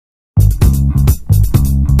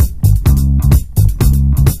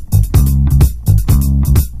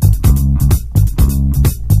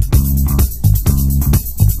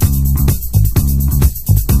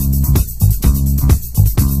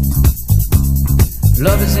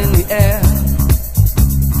Love is in the air.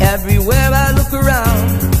 Everywhere I look around,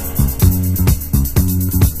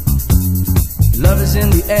 love is in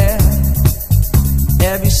the air.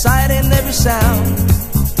 Every sight and every sound.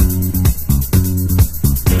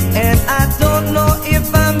 And I don't know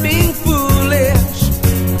if I'm being foolish,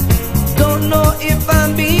 don't know if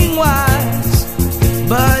I'm being wise,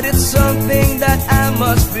 but it's something that I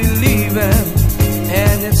must believe in,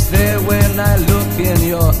 and it's there when I look in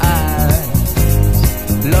your eyes.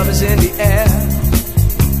 Love is in the air,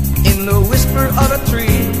 in the whisper of a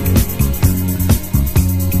tree.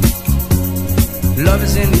 Love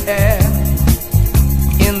is in the air,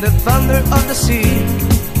 in the thunder of the sea.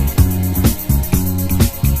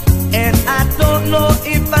 And I don't know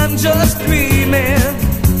if I'm just dreaming,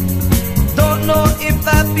 don't know if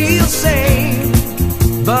I feel sane,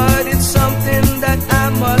 but it's something that I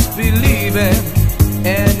must believe in,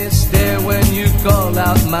 and it's there when you call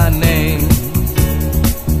out my name.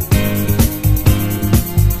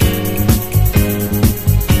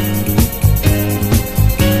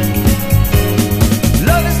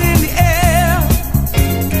 Love is in the air,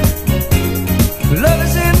 love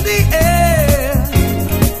is in the air.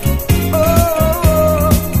 Oh,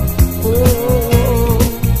 oh, oh,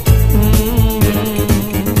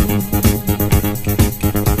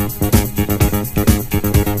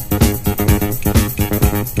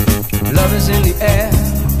 Love is in the air,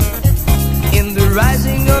 in the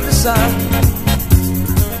rising of the sun.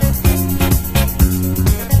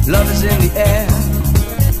 Love is in the air,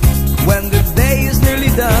 when the day is nearly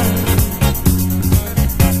done.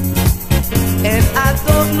 And I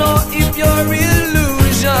don't know if you're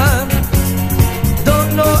illusion,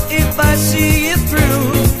 don't know if I see it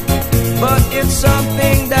through, but it's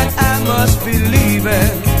something that I must believe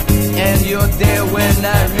in, and you're there when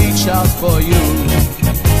I reach out for you.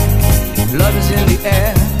 Love is in the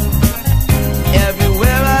air,